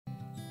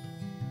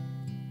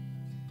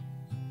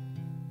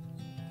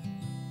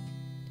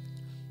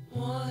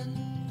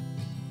one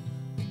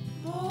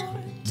more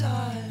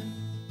time.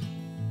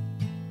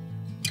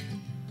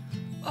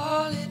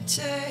 All it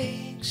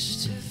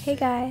takes to... Hey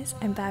guys,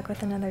 I'm back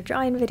with another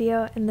drawing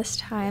video, and this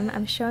time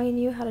I'm showing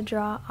you how to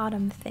draw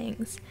autumn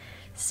things.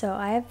 So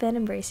I have been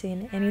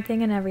embracing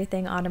anything and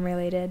everything autumn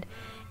related,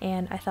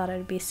 and I thought it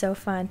would be so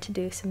fun to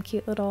do some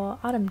cute little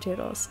autumn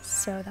doodles.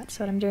 So that's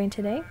what I'm doing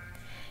today.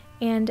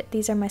 And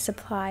these are my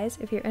supplies.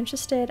 If you're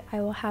interested,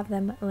 I will have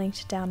them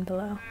linked down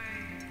below.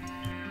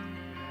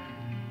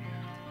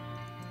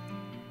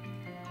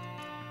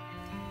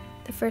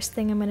 The first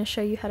thing I'm going to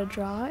show you how to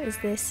draw is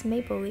this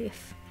maple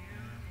leaf.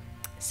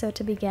 So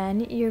to begin,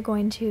 you're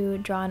going to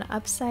draw an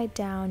upside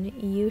down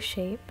U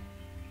shape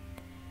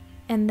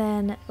and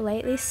then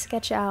lightly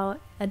sketch out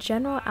a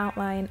general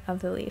outline of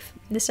the leaf.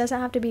 This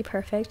doesn't have to be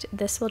perfect.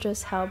 This will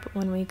just help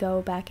when we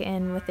go back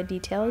in with the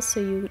details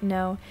so you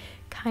know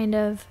kind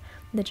of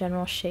the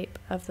general shape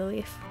of the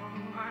leaf.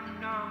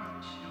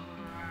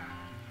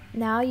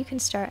 Now you can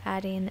start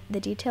adding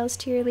the details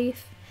to your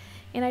leaf,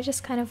 and I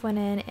just kind of went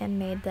in and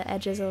made the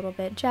edges a little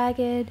bit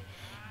jagged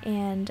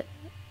and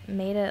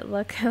made it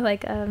look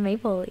like a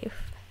maple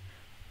leaf.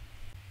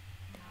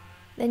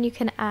 Then you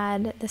can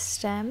add the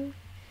stem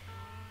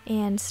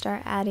and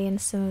start adding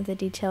some of the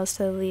details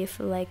to the leaf,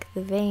 like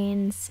the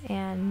veins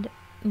and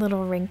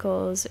little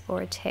wrinkles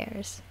or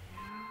tears.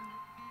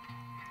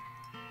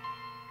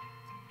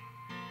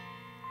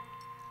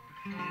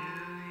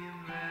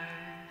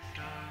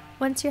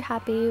 Once you're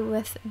happy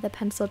with the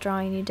pencil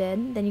drawing you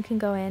did, then you can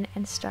go in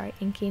and start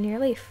inking your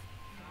leaf.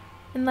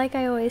 And like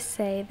I always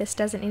say, this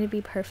doesn't need to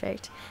be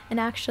perfect, and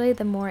actually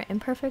the more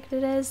imperfect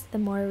it is, the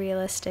more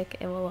realistic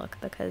it will look,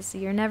 because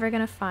you're never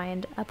going to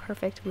find a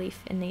perfect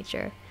leaf in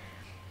nature.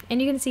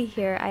 And you can see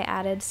here I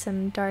added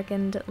some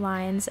darkened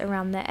lines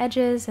around the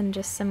edges and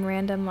just some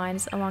random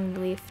lines along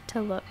the leaf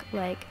to look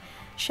like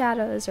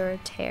shadows or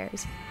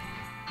tears.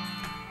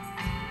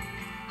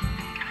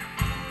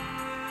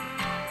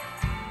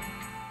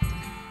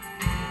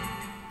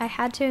 I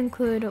had to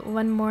include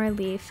one more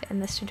leaf in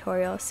this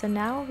tutorial, so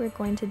now we're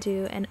going to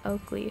do an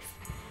oak leaf.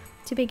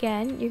 To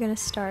begin, you're going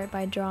to start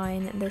by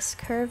drawing this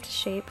curved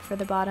shape for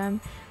the bottom,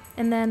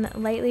 and then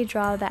lightly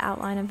draw the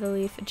outline of the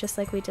leaf just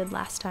like we did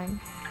last time.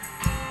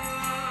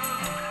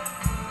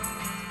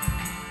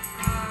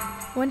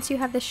 Once you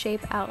have the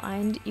shape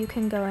outlined, you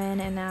can go in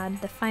and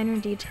add the finer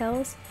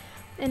details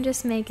and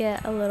just make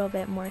it a little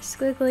bit more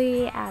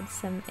squiggly, add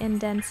some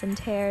indents and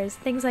tears,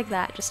 things like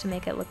that, just to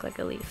make it look like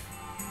a leaf.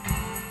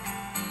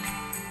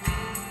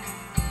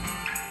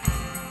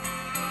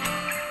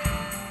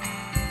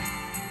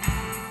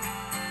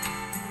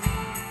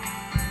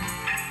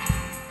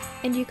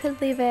 And you could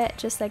leave it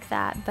just like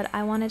that, but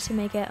I wanted to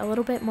make it a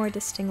little bit more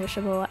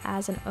distinguishable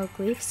as an oak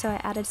leaf, so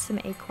I added some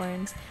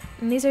acorns.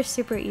 And these are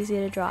super easy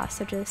to draw,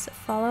 so just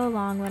follow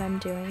along what I'm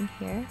doing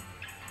here.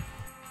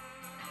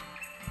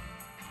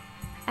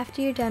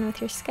 After you're done with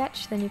your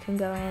sketch, then you can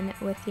go in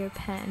with your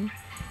pen.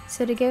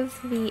 So to give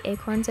the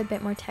acorns a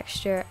bit more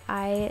texture,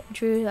 I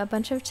drew a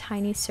bunch of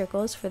tiny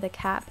circles for the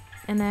cap,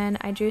 and then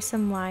I drew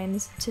some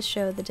lines to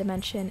show the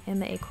dimension in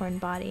the acorn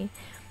body.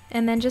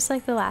 And then just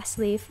like the last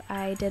leaf,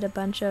 I did a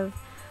bunch of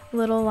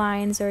little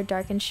lines or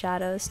darkened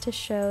shadows to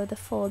show the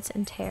folds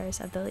and tears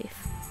of the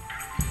leaf.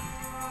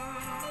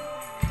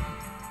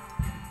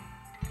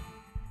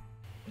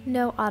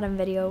 No autumn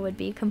video would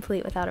be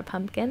complete without a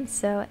pumpkin,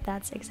 so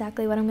that's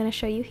exactly what I'm going to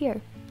show you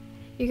here.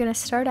 You're going to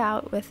start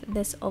out with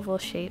this oval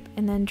shape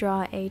and then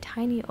draw a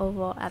tiny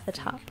oval at the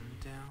top.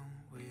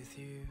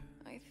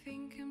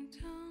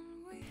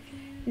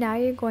 Now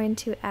you're going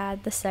to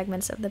add the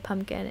segments of the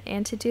pumpkin,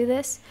 and to do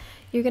this,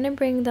 you're going to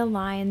bring the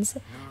lines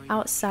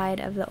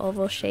outside of the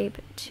oval shape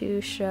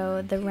to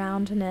show the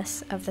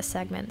roundness of the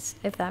segments,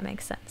 if that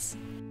makes sense.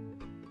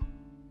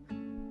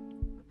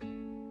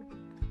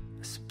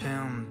 I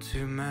spend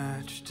too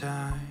much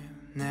time,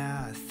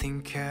 now I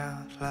think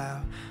out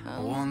loud. I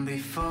won't be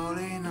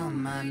falling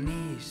on my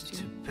knees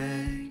to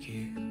beg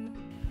you.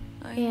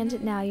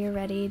 And now you're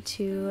ready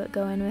to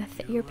go in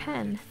with your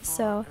pen.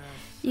 So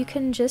you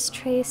can just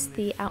trace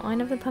the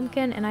outline of the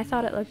pumpkin, and I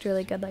thought it looked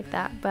really good like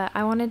that, but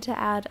I wanted to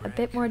add a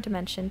bit more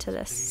dimension to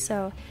this.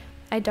 So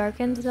I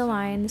darkened the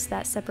lines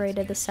that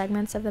separated the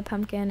segments of the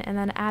pumpkin and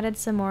then added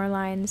some more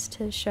lines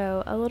to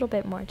show a little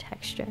bit more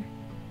texture.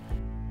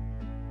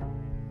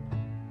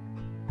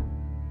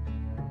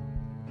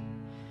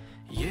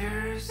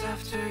 Years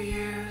after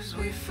years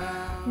we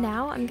found.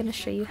 Now I'm going to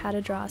show you how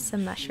to draw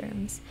some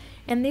mushrooms.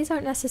 And these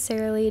aren't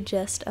necessarily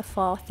just a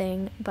fall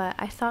thing, but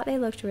I thought they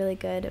looked really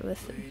good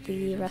with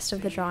the rest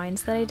of the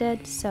drawings that I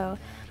did, so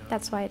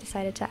that's why I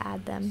decided to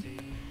add them.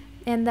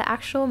 And the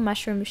actual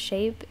mushroom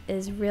shape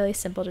is really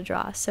simple to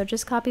draw, so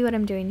just copy what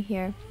I'm doing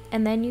here.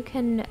 And then you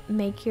can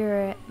make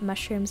your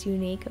mushrooms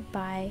unique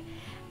by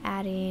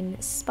adding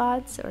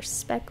spots or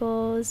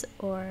speckles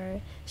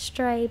or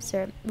stripes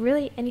or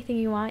really anything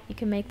you want. You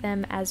can make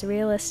them as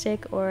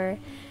realistic or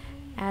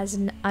as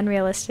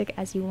unrealistic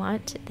as you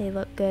want. They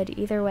look good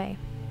either way.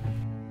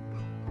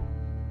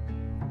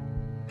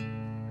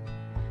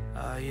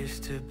 I I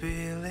used to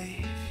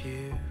believe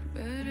you,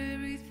 but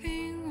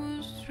everything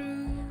was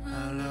true.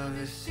 Our love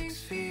is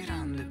 6 feet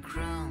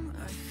underground,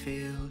 I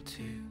feel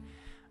too.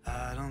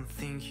 I don't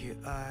think your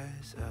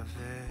eyes have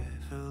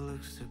ever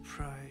looked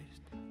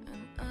surprised,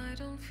 and I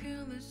don't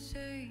feel the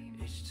same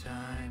each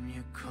time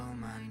you call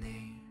my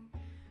name.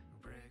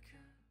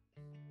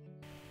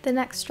 The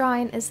next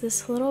drawing is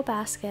this little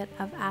basket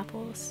of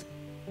apples.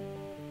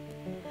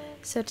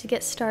 So to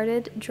get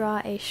started,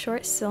 draw a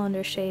short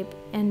cylinder shape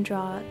and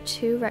draw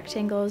 2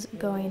 rectangles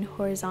going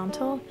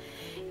horizontal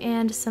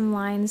and some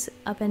lines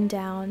up and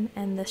down,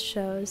 and this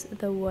shows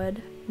the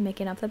wood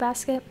making up the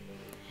basket,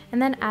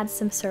 and then add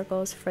some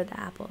circles for the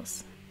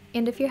apples.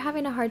 And if you're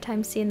having a hard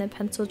time seeing the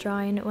pencil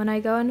drawing, when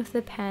I go in with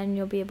the pen,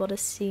 you'll be able to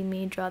see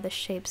me draw the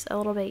shapes a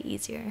little bit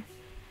easier.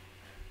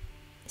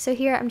 So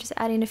here I'm just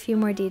adding a few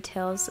more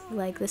details,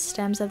 like the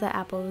stems of the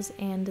apples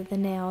and the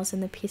nails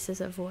and the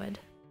pieces of wood.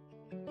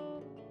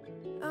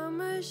 I'm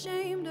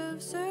ashamed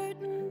of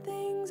certain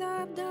things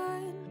I've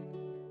done,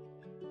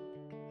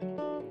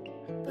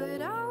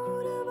 but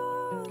out of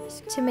all the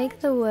to make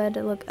the wood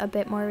look a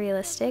bit more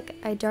realistic,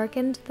 I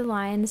darkened the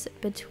lines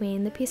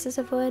between the pieces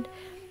of wood,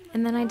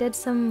 and then I did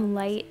some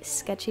light,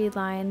 sketchy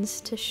lines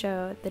to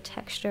show the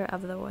texture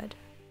of the wood.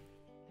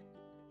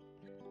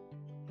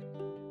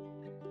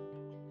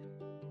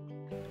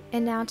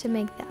 And now to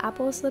make the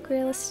apples look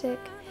realistic,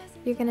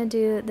 you're going to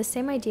do the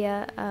same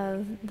idea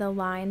of the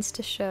lines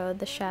to show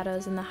the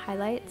shadows and the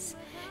highlights,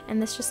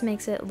 and this just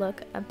makes it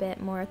look a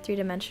bit more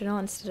three-dimensional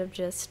instead of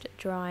just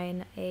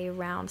drawing a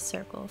round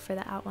circle for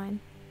the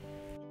outline.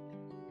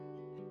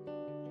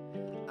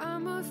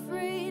 I'm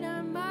afraid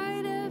I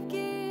might have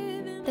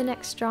given. The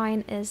next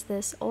drawing is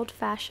this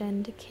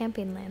old-fashioned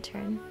camping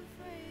lantern,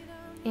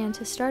 and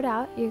to start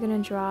out you're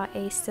going to draw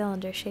a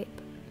cylinder shape.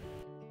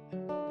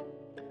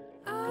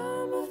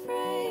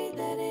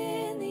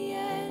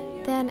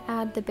 Then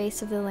add the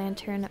base of the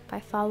lantern by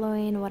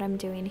following what I'm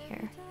doing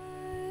here.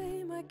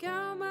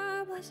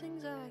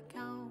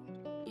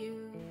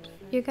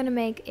 You're going to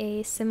make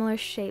a similar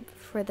shape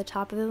for the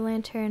top of the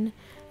lantern,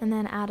 and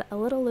then add a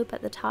little loop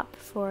at the top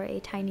for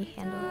a tiny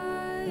handle.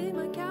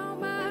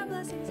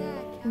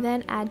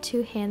 Then add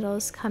 2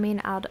 handles coming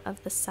out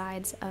of the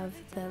sides of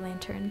the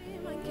lantern.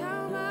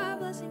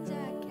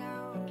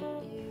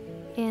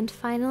 And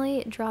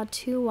finally, draw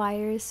 2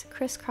 wires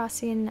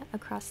crisscrossing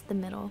across the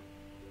middle.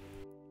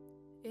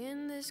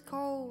 In this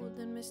cold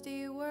and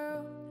misty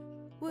world,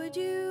 would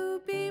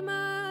you be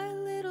my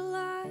little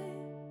light?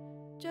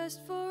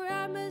 Just for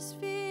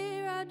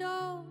atmosphere, I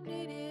don't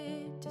need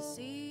it to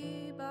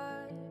see,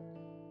 but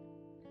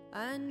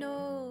I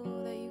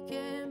know that you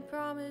can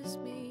promise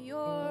me your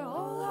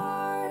whole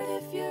heart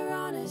if you're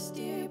honest,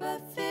 dear.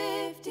 But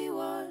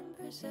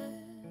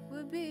 51%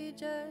 would be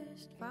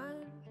just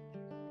fine.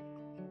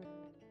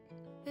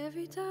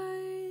 Every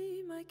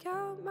time I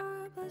count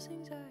my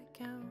blessings, I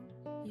count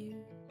you.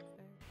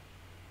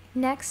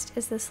 Next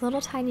is this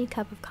little tiny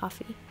cup of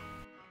coffee.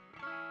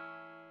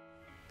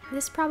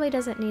 This probably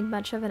doesn't need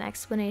much of an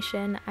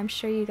explanation. I'm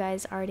sure you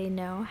guys already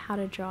know how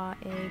to draw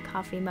a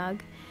coffee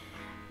mug,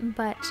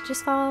 but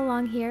just follow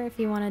along here if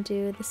you want to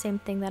do the same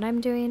thing that I'm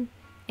doing.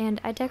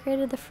 And I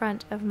decorated the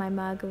front of my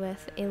mug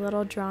with a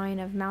little drawing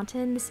of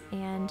mountains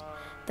and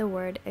the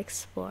word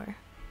explore.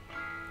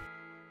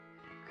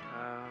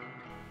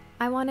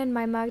 I wanted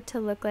my mug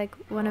to look like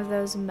one of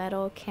those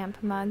metal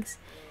camp mugs,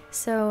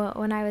 so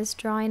when I was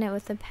drawing it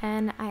with a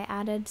pen, I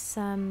added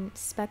some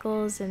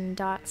speckles and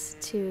dots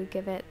to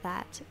give it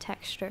that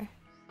texture.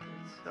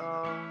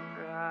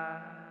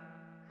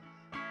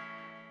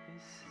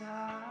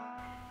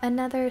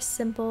 Another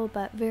simple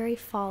but very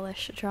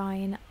fallish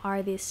drawing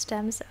are these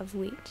stems of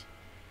wheat.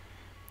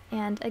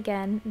 And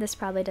again, this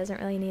probably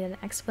doesn't really need an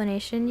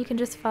explanation. You can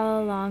just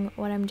follow along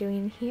what I'm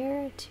doing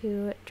here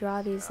to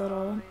draw these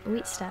little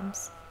wheat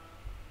stems.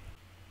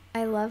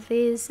 I love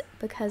these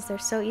because they're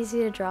so easy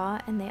to draw,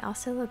 and they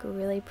also look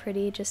really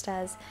pretty just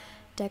as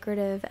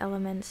decorative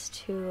elements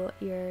to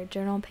your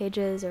journal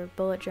pages or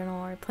bullet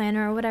journal or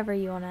planner or whatever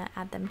you want to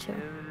add them to.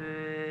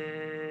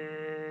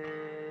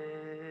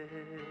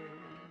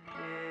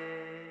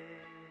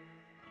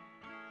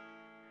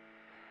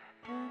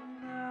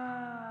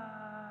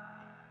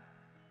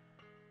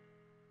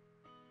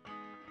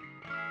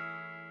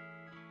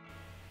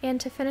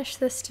 And to finish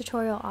this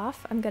tutorial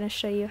off, I'm going to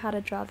show you how to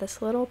draw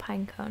this little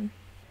pine cone.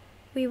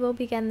 We will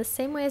begin the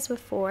same way as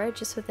before,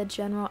 just with a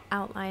general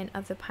outline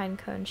of the pine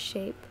cone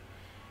shape.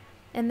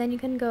 And then you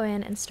can go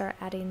in and start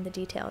adding the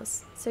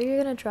details. So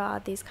you're going to draw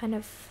these kind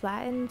of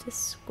flattened,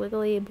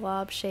 squiggly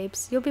blob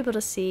shapes. You'll be able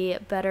to see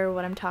better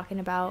what I'm talking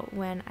about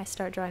when I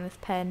start drawing with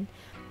pen.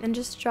 And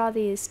just draw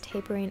these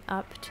tapering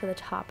up to the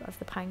top of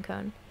the pine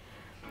cone.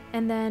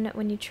 And then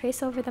when you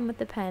trace over them with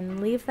the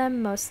pen, leave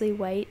them mostly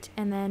white,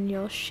 and then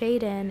you'll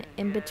shade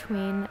in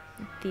between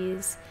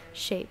these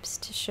shapes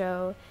to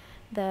show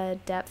the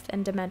depth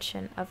and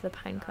dimension of the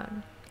pine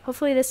cone.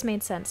 Hopefully this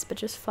made sense, but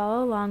just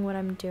follow along what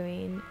I'm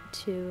doing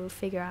to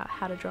figure out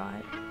how to draw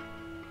it.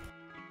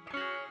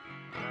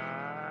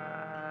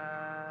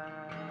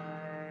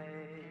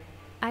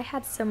 I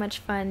had so much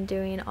fun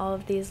doing all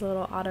of these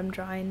little autumn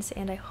drawings,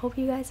 and I hope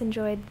you guys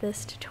enjoyed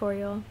this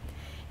tutorial.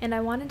 And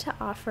I wanted to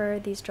offer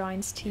these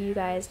drawings to you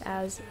guys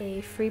as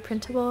a free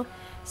printable,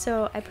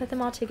 so I put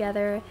them all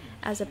together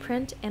as a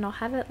print, and I'll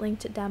have it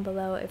linked down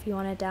below if you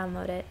want to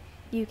download it.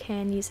 You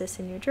can use this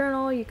in your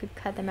journal, you could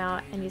cut them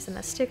out and use them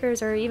as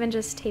stickers, or even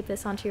just tape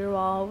this onto your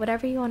wall,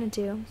 whatever you want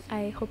to do.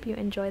 I hope you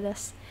enjoy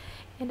this,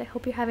 and I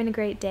hope you're having a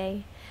great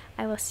day.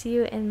 I will see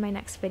you in my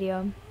next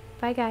video.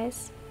 Bye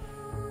guys!